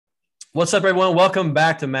What's up, everyone? Welcome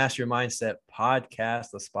back to Master Your Mindset Podcast,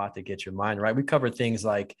 the spot to get your mind right. We cover things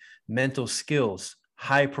like mental skills,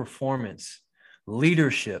 high performance,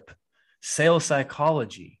 leadership, sales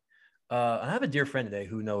psychology. I have a dear friend today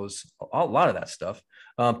who knows a lot of that stuff.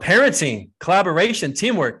 Parenting, collaboration,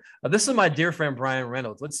 teamwork. This is my dear friend, Brian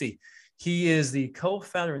Reynolds. Let's see. He is the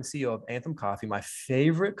co-founder and CEO of Anthem Coffee, my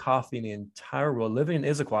favorite coffee in the entire world. Living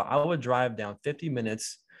in Issaquah, I would drive down 50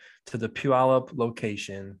 minutes to the Puyallup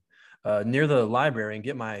location near the library and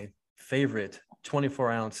get my favorite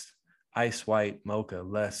 24-ounce ice white mocha.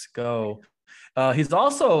 Let's go. He's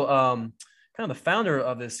also kind of the founder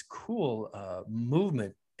of this cool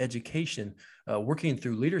movement, education, working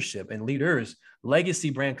through leadership and leaders, Legacy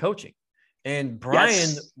Brand Coaching. And Brian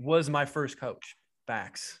was my first coach.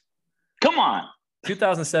 Facts. Come on.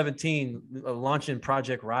 2017, launching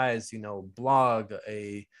Project Rise, blog,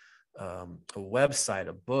 a website,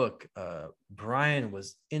 a book. Brian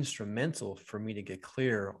was instrumental for me to get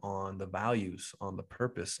clear on the values, on the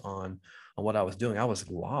purpose, on what I was doing. I was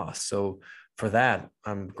lost. So for that,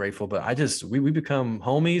 I'm grateful. But we become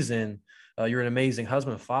homies, and you're an amazing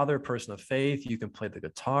husband, father, person of faith. You can play the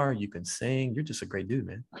guitar, you can sing. You're just a great dude,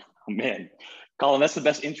 man. Oh, man. Colin, that's the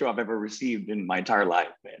best intro I've ever received in my entire life,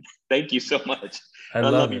 man. Thank you so much. I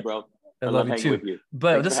love you, bro. I love you too. With you.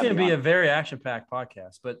 But Thanks this is going to be a very action-packed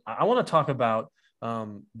podcast. But I want to talk about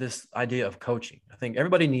this idea of coaching. I think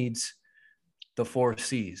everybody needs the 4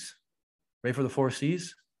 C's. Ready for the 4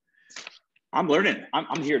 C's? I'm learning.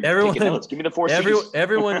 I'm here. Taking notes. Give me the 4 C's.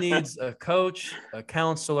 Everyone needs a coach, a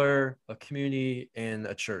counselor, a community, and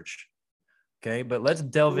a church. Okay, but let's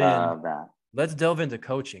delve in. Let's delve into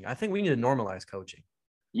coaching. I think we need to normalize coaching.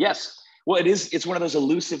 Yes. Well, it's one of those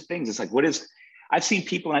elusive things. It's like, I've seen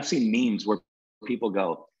people and I've seen memes where people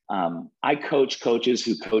go, I coach coaches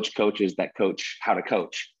who coach coaches that coach how to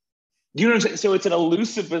coach. Do you know what I'm saying? So it's an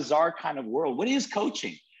elusive, bizarre kind of world. What is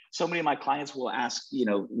coaching? So many of my clients will ask,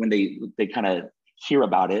 when they kind of hear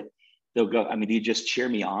about it, they'll go, do you just cheer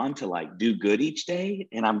me on to like do good each day?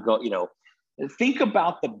 And I'm think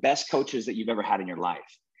about the best coaches that you've ever had in your life.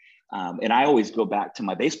 And I always go back to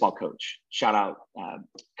my baseball coach. Shout out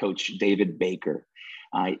Coach David Baker.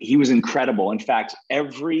 He was incredible. In fact,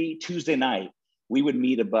 every Tuesday night, we would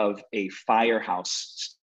meet above a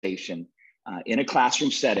firehouse station in a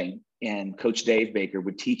classroom setting, and Coach Dave Baker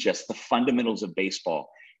would teach us the fundamentals of baseball.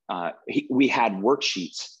 We had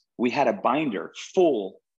worksheets. We had a binder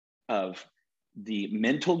full of the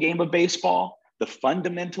mental game of baseball, the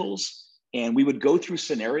fundamentals, and we would go through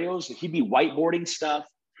scenarios. He'd be whiteboarding stuff.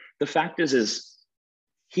 The fact is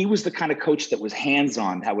he was the kind of coach that was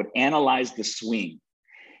hands-on, that would analyze the swing.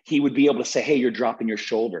 He would be able to say, hey, you're dropping your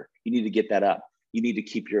shoulder. You need to get that up. You need to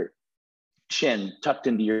keep your chin tucked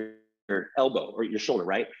into your elbow or your shoulder,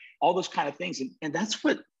 right? All those kind of things. And that's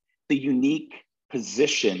what the unique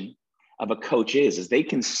position of a coach is they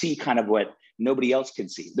can see kind of what nobody else can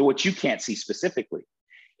see, what you can't see specifically.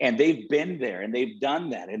 And they've been there and they've done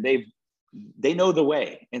that and they know the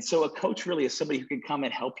way. And so a coach really is somebody who can come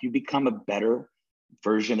and help you become a better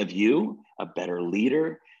version of you, a better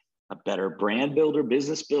leader, a better brand builder,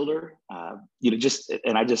 business builder. I'm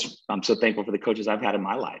so thankful for the coaches I've had in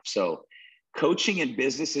my life. So coaching in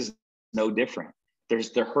business is no different.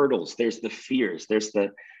 There's the hurdles, there's the fears, there's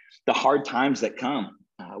the hard times that come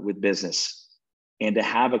with business. And to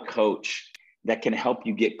have a coach that can help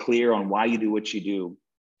you get clear on why you do what you do.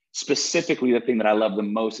 Specifically, the thing that I love the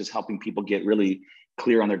most is helping people get really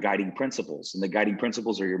clear on their guiding principles. And the guiding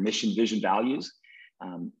principles are your mission, vision, values.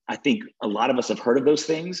 I think a lot of us have heard of those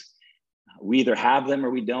things. We either have them or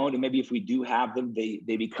we don't. And maybe if we do have them,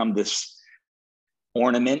 they become this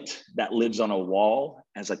ornament that lives on a wall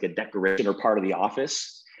as like a decoration or part of the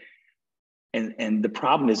office. And the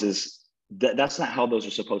problem is that's not how those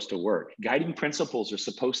are supposed to work. Guiding principles are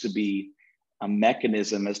supposed to be a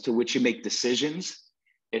mechanism as to which you make decisions.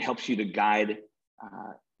 It helps you to guide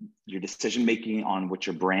your decision-making on what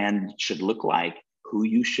your brand should look like, who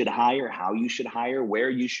you should hire, how you should hire, where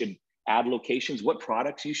you should add locations, what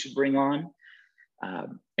products you should bring on.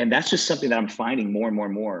 And that's just something that I'm finding more and more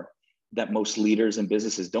and more that most leaders and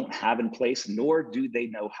businesses don't have in place, nor do they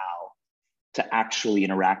know how to actually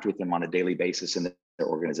interact with them on a daily basis in their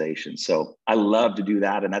organization. So I love to do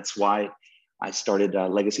that. And that's why I started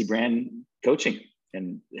Legacy Brand Coaching.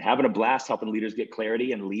 And having a blast helping leaders get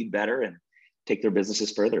clarity and lead better and take their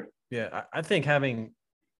businesses further. Yeah, I think having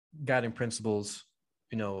guiding principles,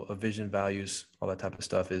 of vision, values, all that type of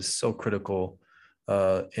stuff is so critical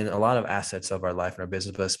in a lot of assets of our life and our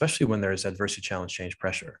business, but especially when there's adversity, challenge, change,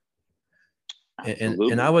 pressure.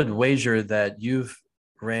 And I would wager that you've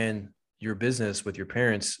ran your business with your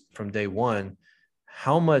parents from day one,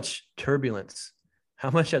 how much turbulence, how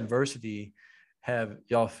much adversity have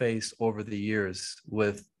y'all faced over the years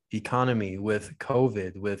with economy, with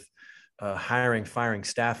COVID, with hiring, firing,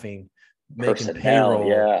 staffing, making Personnel, payroll,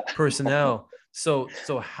 yeah. personnel? So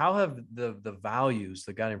how have the values,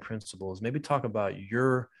 the guiding principles, maybe talk about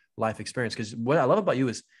your life experience? Because what I love about you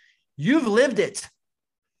is you've lived it.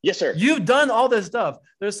 Yes, sir. You've done all this stuff.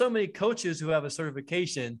 There's so many coaches who have a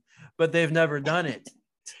certification, but they've never done it.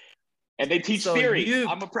 And they teach theory.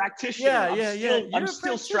 I'm a practitioner. I'm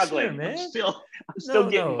still struggling, man. I'm still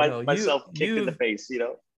getting myself kicked in the face, you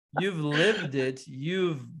know. You've lived it.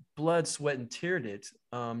 You've blood, sweat, and teared it.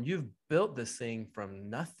 You've built this thing from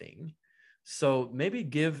nothing. So maybe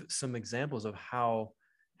give some examples of how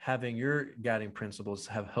having your guiding principles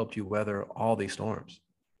have helped you weather all these storms.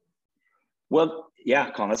 Well,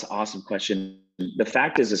 yeah, Colin, that's an awesome question. The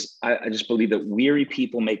fact is I just believe that weary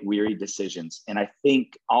people make weary decisions. And I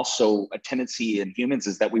think also a tendency in humans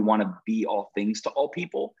is that we want to be all things to all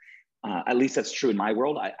people. At least that's true in my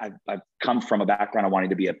world. I've come from a background of wanting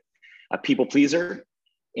to be a people pleaser.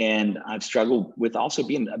 And I've struggled with also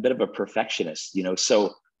being a bit of a perfectionist, you know.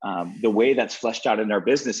 So the way that's fleshed out in our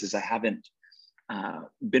business is I haven't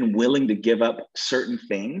been willing to give up certain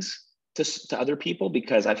things to other people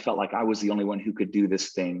because I felt like I was the only one who could do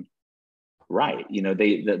this thing right. You know,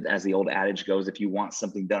 as the old adage goes, if you want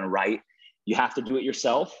something done right, you have to do it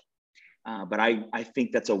yourself. But I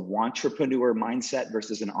think that's a wantrepreneur mindset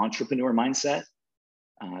versus an entrepreneur mindset.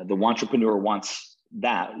 The wantrepreneur wants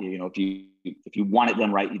that, you know, if you want it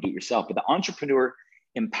done right, you do it yourself. But the entrepreneur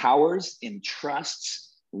empowers and trusts,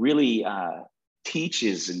 really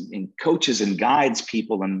teaches and coaches and guides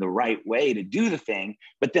people in the right way to do the thing,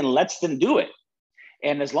 but then lets them do it.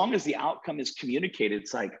 And as long as the outcome is communicated,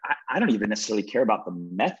 it's like, I don't even necessarily care about the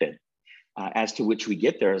method as to which we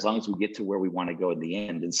get there, as long as we get to where we want to go in the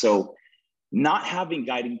end. And so not having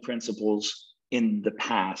guiding principles in the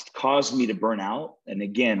past caused me to burn out. And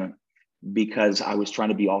again, because I was trying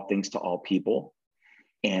to be all things to all people.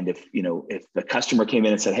 And if the customer came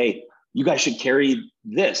in and said, hey, you guys should carry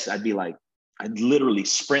this, I'd literally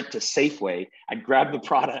sprint to Safeway. I'd grab the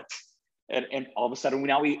product and all of a sudden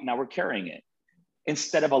now we're carrying it,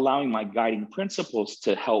 instead of allowing my guiding principles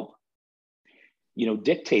to help, you know,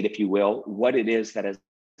 dictate, if you will, what it is that as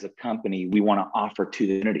a company we want to offer to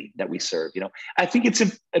the community that we serve. You know, I think it's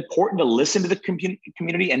important to listen to the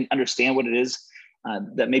community and understand what it is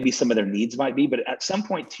that maybe some of their needs might be. But at some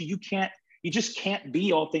point too, you just can't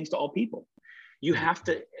be all things to all people. You have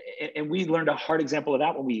to, and we learned a hard example of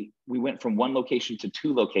that when we went from one location to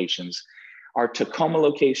two locations, our Tacoma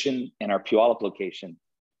location and our Puyallup location.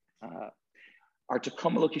 Our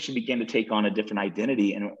Tacoma location began to take on a different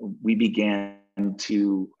identity, and we began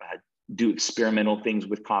to do experimental things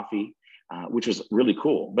with coffee, which was really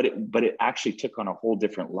cool. But it actually took on a whole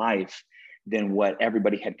different life than what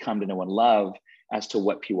everybody had come to know and love as to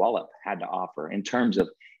what Puyallup had to offer in terms of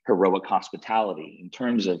heroic hospitality, in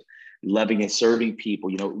terms of loving and serving people.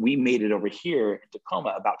 You know, we made it over here in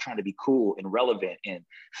Tacoma about trying to be cool and relevant and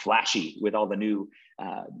flashy with all the new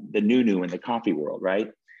in the coffee world,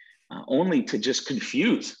 right? Only to just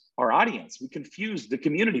confuse our audience. We confused the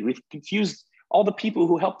community. We've confused all the people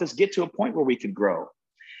who helped us get to a point where we could grow.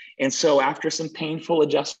 And so after some painful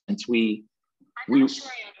adjustments, I'm not sure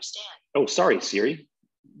I understand. Oh, sorry, Siri.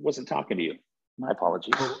 Wasn't talking to you. My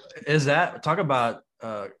apologies. Is that, talk about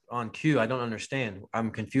on cue? I don't understand. I'm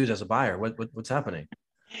confused as a buyer. What's happening?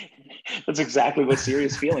 That's exactly what Siri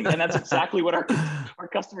is feeling. And that's exactly what our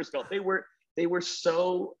customers felt. They were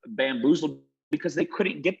so bamboozled because they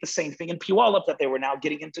couldn't get the same thing in Puyallup that they were now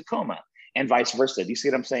getting in Tacoma, and vice versa. Do you see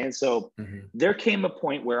what I'm saying? So there came a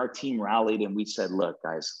point where our team rallied and we said, look,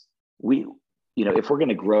 guys, if we're going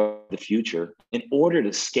to grow the future, in order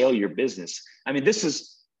to scale your business, I mean,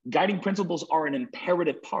 guiding principles are an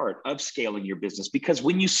imperative part of scaling your business, because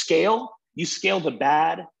when you scale the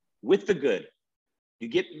bad with the good.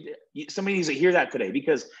 Somebody needs to hear that today,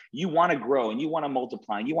 because you want to grow and you want to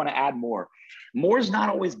multiply and you want to add more. More is not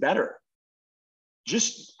always better.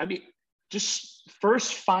 Just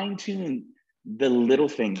first fine tune the little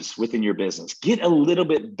things within your business. Get a little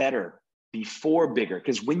bit better before bigger,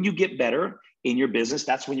 because when you get better in your business,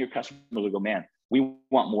 that's when your customers will go, man, we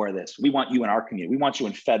want more of this. We want you in our community. We want you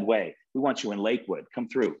in Fedway. We want you in Lakewood. Come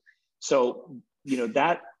through. So,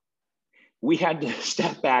 that we had to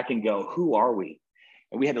step back and go, who are we?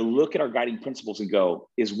 And we had to look at our guiding principles and go,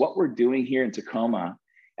 is what we're doing here in Tacoma,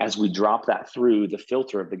 as we drop that through the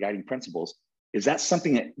filter of the guiding principles, is that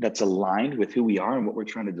something that's aligned with who we are and what we're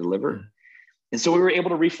trying to deliver? And so we were able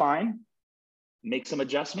to refine, make some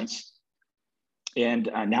adjustments. And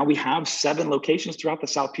now we have 7 locations throughout the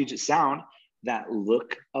South Puget Sound. that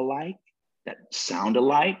look alike, that sound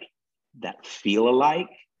alike, that feel alike,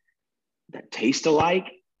 that taste alike.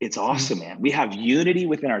 It's awesome, man. We have unity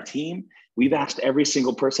within our team. We've asked every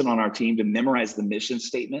single person on our team to memorize the mission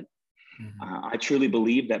statement. I truly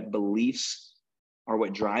believe that beliefs are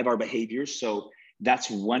what drive our behaviors. So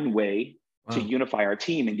that's one way to unify our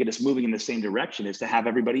team and get us moving in the same direction, is to have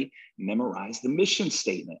everybody memorize the mission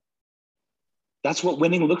statement. That's what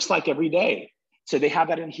winning looks like every day. So they have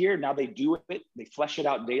that in here. Now they do it. They flesh it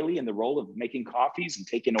out daily in the role of making coffees and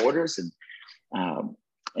taking orders. And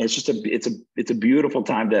it's just it's a beautiful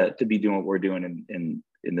time to be doing what we're doing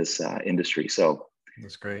in this industry. So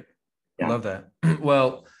that's great. Yeah. I love that.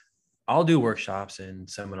 Well, I'll do workshops and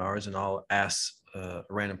seminars, and I'll ask a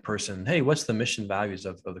random person, hey, what's the mission values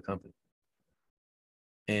of the company?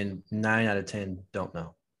 And 9 out of 10 don't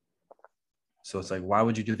know. So it's like, why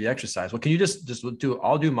would you do the exercise? Well, can you just do,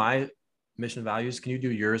 I'll do my mission values. Can you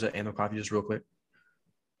do yours at Anthem Coffee just real quick?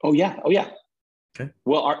 Oh yeah. Okay.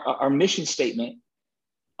 Well, our mission statement,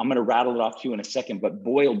 I'm going to rattle it off to you in a second, but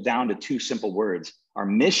boiled down to 2 simple words. Our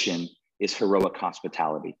mission is heroic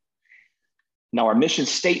hospitality. Now, our mission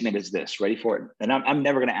statement is this. Ready for it? And I'm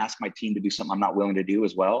never going to ask my team to do something I'm not willing to do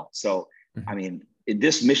as well. So, I mean,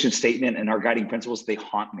 this mission statement and our guiding principles, they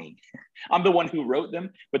haunt me. I'm the one who wrote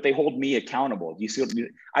them, but they hold me accountable. You see what I mean?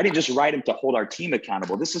 I didn't just write them to hold our team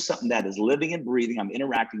accountable. This is something that is living and breathing. I'm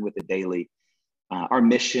interacting with it daily. Our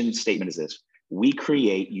mission statement is this: we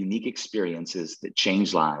create unique experiences that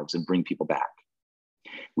change lives and bring people back.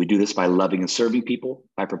 We do this by loving and serving people,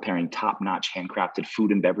 by preparing top-notch handcrafted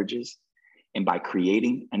food and beverages, and by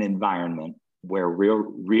creating an environment where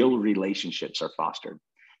real relationships are fostered.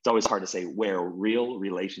 It's always hard to say where real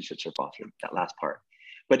relationships are fostered, that last part.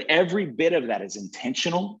 But every bit of that is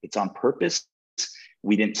intentional. It's on purpose.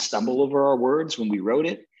 We didn't stumble over our words when we wrote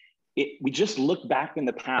it. We just looked back in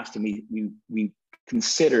the past and we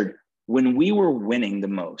considered when we were winning the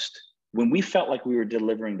most, when we felt like we were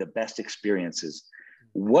delivering the best experiences,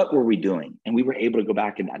 what were we doing? And we were able to go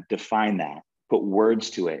back and define that, put words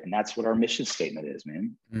to it. And that's what our mission statement is,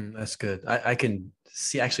 man. That's good. I can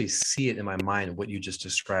actually see it in my mind, what you just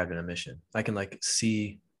described in a mission. I can like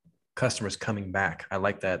see customers coming back. I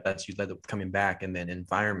like that. That's you led up coming back, and then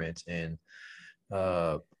environment and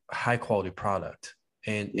high quality product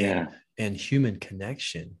and human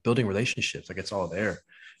connection, building relationships. Like it's all there.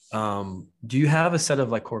 Do you have a set of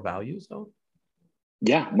like core values though?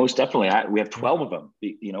 Yeah, most definitely. We have 12 of them,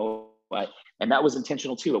 and that was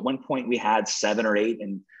intentional too. At one point we had 7 or 8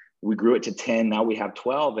 and we grew it to 10. Now we have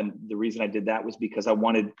 12. And the reason I did that was because I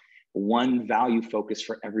wanted one value focus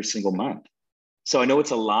for every single month. So I know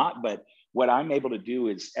it's a lot, but what I'm able to do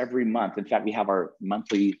is every month, in fact, we have our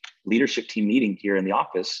monthly leadership team meeting here in the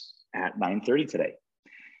office at 9:30 today.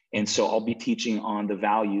 And so I'll be teaching on the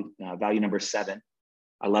value number 7.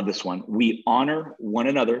 I love this one. We honor one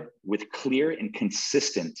another with clear and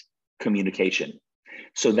consistent communication.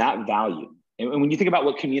 So that value, and when you think about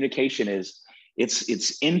what communication is,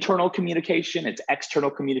 it's internal communication, it's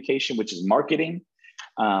external communication, which is marketing.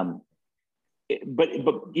 But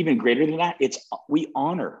even greater than that, we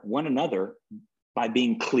honor one another by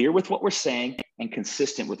being clear with what we're saying and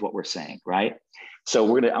consistent with what we're saying, right? So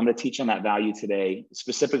I'm gonna teach on that value today,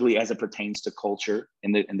 specifically as it pertains to culture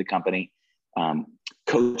in the company,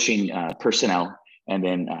 coaching personnel, and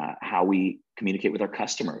then how we communicate with our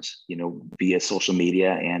customers, via social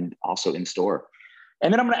media and also in store.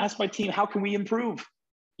 And then I'm going to ask my team, how can we improve?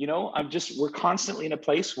 We're constantly in a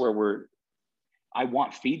place where I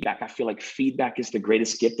want feedback. I feel like feedback is the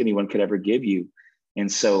greatest gift anyone could ever give you.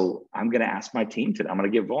 And so I'm going to ask my team today, I'm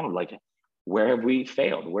going to get vulnerable, like, where have we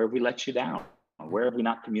failed? Where have we let you down? Where have we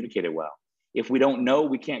not communicated well? If we don't know,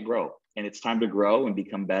 we can't grow. And it's time to grow and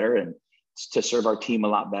become better and to serve our team a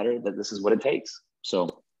lot better, that this is what it takes.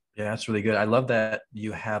 So yeah, that's really good. I love that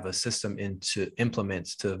you have a system to implement,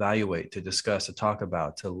 to evaluate, to discuss, to talk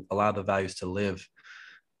about, to allow the values to live,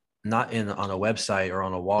 not on a website or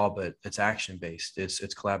on a wall, but it's action based.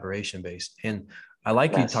 It's collaboration based. And I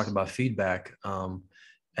like you talking about feedback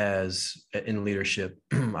as in leadership.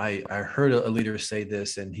 I heard a leader say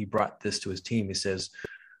this, and he brought this to his team. He says,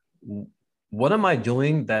 "What am I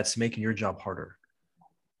doing that's making your job harder?"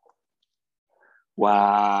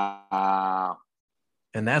 Wow.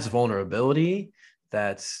 And that's vulnerability.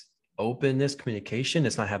 That's openness, communication.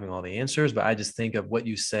 It's not having all the answers, but I just think of what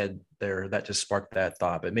you said there, that just sparked that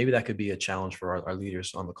thought. But maybe that could be a challenge for our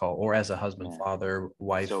leaders on the call, or as a husband, father,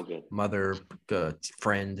 wife, mother,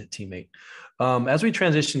 friend, teammate. As we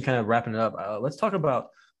transition, kind of wrapping it up, let's talk about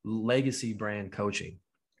legacy brand coaching.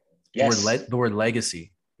 Yes. The word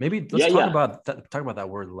legacy. Maybe let's talk about that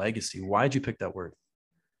word legacy. Why did you pick that word?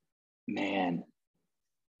 Man,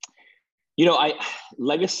 I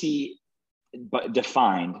legacy, but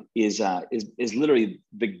defined is literally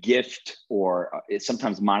the gift, or it's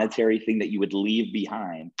sometimes monetary thing that you would leave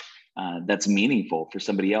behind, that's meaningful for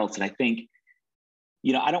somebody else. And I think,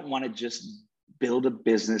 I don't want to just build a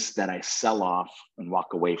business that I sell off and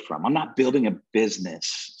walk away from. I'm not building a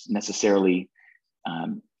business necessarily,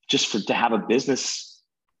 to have a business.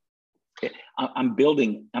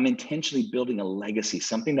 I'm intentionally building a legacy,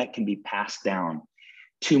 something that can be passed down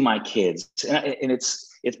to my kids. And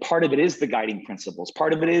it's part of it is the guiding principles.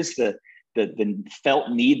 Part of it is the felt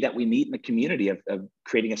need that we meet in the community of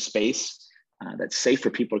creating a space that's safe for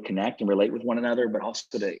people to connect and relate with one another, but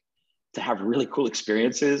also to have really cool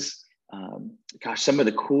experiences. Some of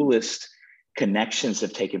the coolest connections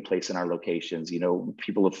have taken place in our locations.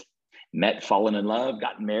 People have met, fallen in love,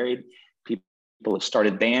 gotten married. People have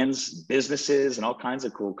started bands, businesses, and all kinds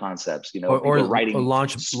of cool concepts. Or writing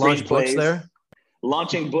launch books there.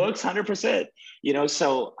 Launching books, 100%.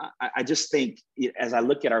 So I just think, as I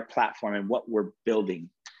look at our platform and what we're building,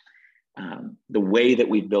 the way that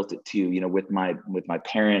we built it too, with my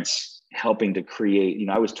parents helping to create.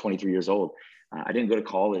 I was 23 years old. I didn't go to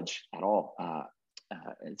college at all.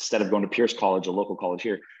 Instead of going to Pierce College, a local college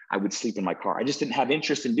here, I would sleep in my car. I just didn't have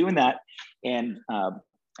interest in doing that. And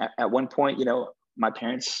at one point, my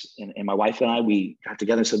parents and my wife and I, we got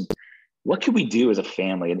together and said, what can we do as a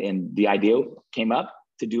family? And the idea came up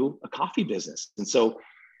to do a coffee business. And so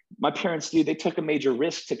my parents they took a major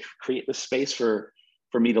risk to create the space for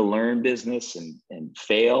me to learn business and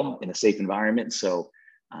fail in a safe environment. So,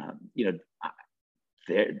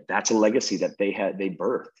 that's a legacy that they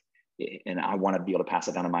birthed. And I want to be able to pass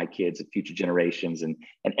it down to my kids and future generations and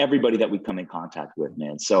everybody that we come in contact with,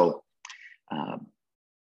 man. So,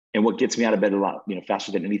 and what gets me out of bed a lot,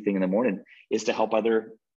 faster than anything in the morning is to help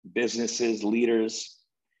other businesses, leaders,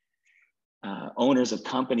 owners of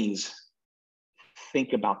companies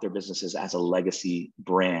think about their businesses as a legacy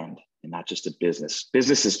brand and not just a business.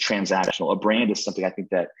 Business is transactional. A brand is something I think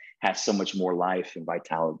that has so much more life and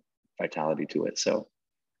vitality to it. So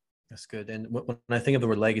that's good. And when I think of the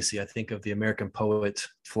word legacy, I think of the American poet,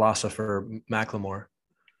 philosopher Macklemore.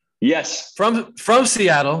 Yes. From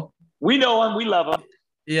Seattle. We know him. We love him.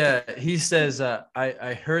 Yeah. He says,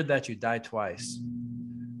 I heard that you died twice.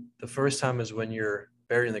 The first time is when you're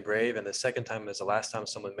buried in the grave, and the second time is the last time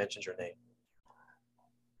someone mentions your name.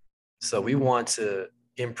 So we want to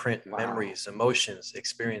imprint memories, emotions,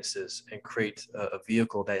 experiences, and create a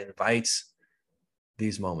vehicle that invites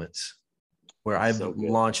these moments. Where I've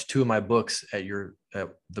launched 2 of my books at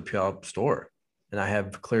the Puyallup store, and I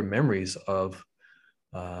have clear memories of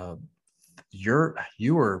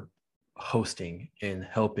you were hosting and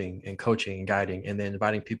helping and coaching and guiding, and then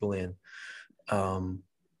inviting people in.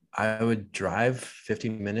 I would drive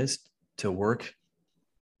 15 minutes to work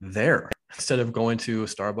there instead of going to a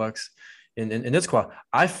Starbucks in Itzcoah.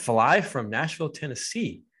 I fly from Nashville,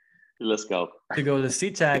 Tennessee. Let's go. To go to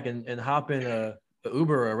SeaTac and hop in a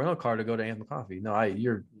Uber or a rental car to go to Anthem Coffee. No,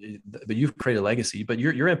 but you've created a legacy, but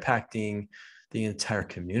you're impacting the entire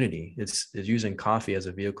community. It's using coffee as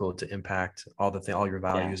a vehicle to impact all your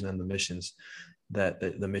values and the missions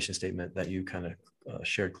the mission statement that you kind of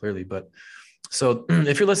shared clearly. But so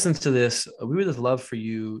if you're listening to this, we would love for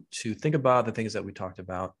you to think about the things that we talked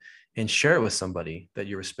about and share it with somebody that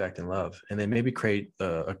you respect and love, and then maybe create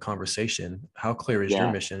a conversation. How clear is your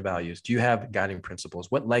mission and values? Do you have guiding principles?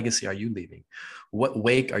 What legacy are you leaving? What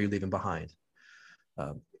wake are you leaving behind?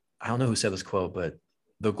 I don't know who said this quote, but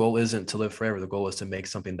the goal isn't to live forever. The goal is to make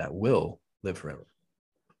something that will live forever.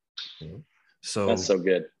 So that's so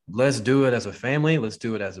good. Let's do it as a family. Let's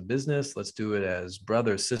do it as a business. Let's do it as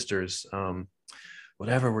brothers, sisters,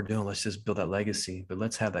 whatever we're doing. Let's just build that legacy, but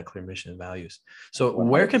let's have that clear mission and values. So 100%.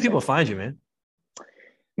 Where can people find you, man?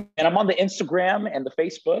 And I'm on the Instagram and the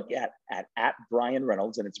Facebook at Brian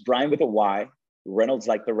Reynolds, and it's Brian with a Y, Reynolds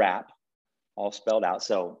like the rap, all spelled out.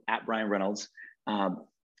 So at Brian Reynolds.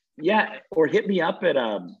 Or hit me up at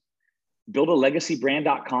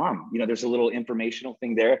buildalegacybrand.com. There's a little informational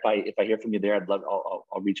thing there. If I hear from you there,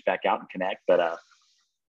 I'll reach back out and connect. But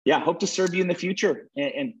hope to serve you in the future.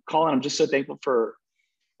 And Colin, I'm just so thankful for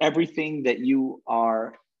everything that you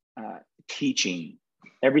are teaching,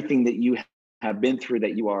 everything that you have been through,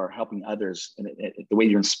 that you are helping others, and the way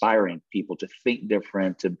you're inspiring people to think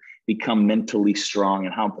different, to become mentally strong,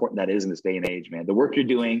 and how important that is in this day and age, man. The work you're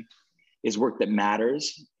doing is work that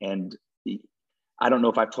matters. And I don't know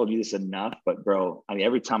if I've told you this enough, but bro,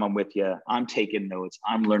 every time I'm with you, I'm taking notes,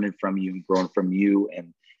 I'm learning from you and growing from you.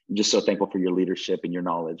 And I'm just so thankful for your leadership and your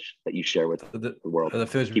knowledge that you share with the world.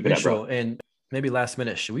 Keep it up, bro. And maybe last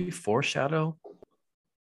minute, should we foreshadow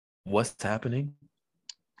what's happening?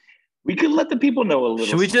 We could let the people know a little.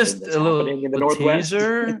 Should we just that's a little happening in the Northwest?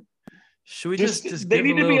 teaser? Should we just they give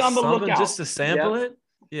need a to be little on the something lookout just to sample Yep. it?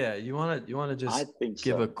 Yeah, you want to just I think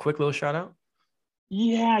give so. a quick little shout out?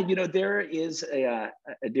 Yeah, there is a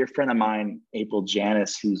dear friend of mine, April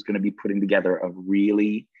Janis, who's going to be putting together a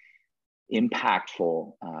really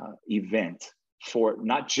impactful event for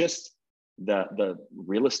not just the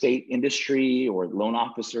real estate industry or loan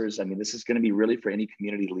officers. I mean, this is going to be really for any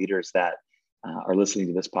community leaders that are listening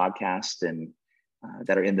to this podcast and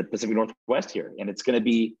that are in the Pacific Northwest here. And it's going to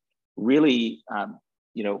be really,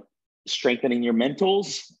 strengthening your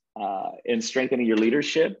mentals and strengthening your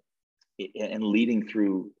leadership and leading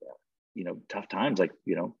through, tough times like,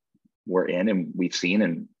 we're in and we've seen,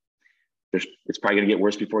 and it's probably going to get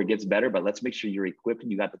worse before it gets better, but let's make sure you're equipped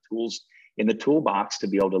and you got the tools in the toolbox to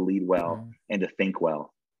be able to lead well and to think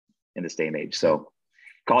well in this day and age. So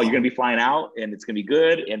Carl, you're going to be flying out and it's going to be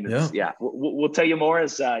good. And we'll tell you more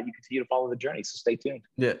as you continue to follow the journey. So stay tuned.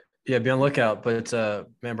 Yeah. Be on the lookout. But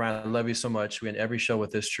man, Brian, I love you so much. We end every show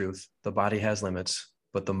with this truth. The body has limits,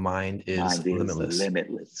 but the mind is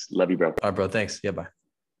limitless. Love you, bro. All right, bro. Thanks. Yeah, bye.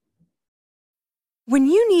 When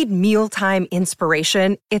you need mealtime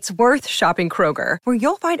inspiration, it's worth shopping Kroger, where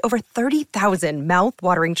you'll find over 30,000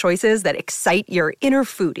 mouth-watering choices that excite your inner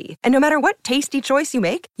foodie. And no matter what tasty choice you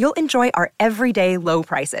make, you'll enjoy our everyday low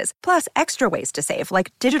prices, plus extra ways to save,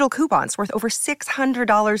 like digital coupons worth over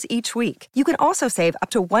 $600 each week. You can also save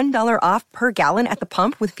up to $1 off per gallon at the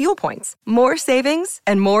pump with fuel points. More savings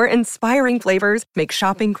and more inspiring flavors make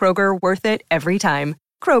shopping Kroger worth it every time.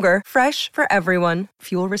 Kroger, fresh for everyone.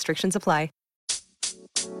 Fuel restrictions apply.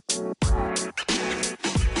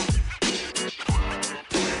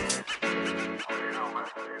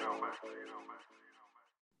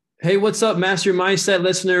 Hey, what's up, Master Your Mindset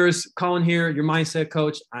listeners? Colin here, your mindset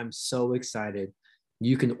coach. I'm so excited.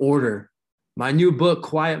 You can order my new book,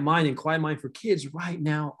 Quiet Mind and Quiet Mind for Kids, right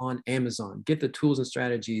now on Amazon. Get the tools and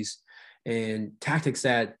strategies and tactics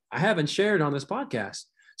that I haven't shared on this podcast.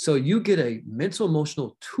 So you get a mental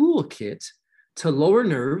emotional toolkit to lower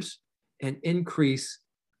nerves and increase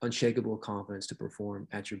unshakable confidence to perform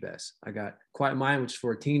at your best. I got Quiet Mind, which is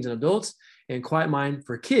for teens and adults, and Quiet Mind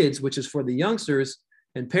for Kids, which is for the youngsters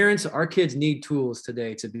and parents. Our kids need tools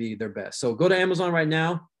today to be their best. So go to Amazon right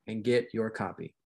now and get your copy.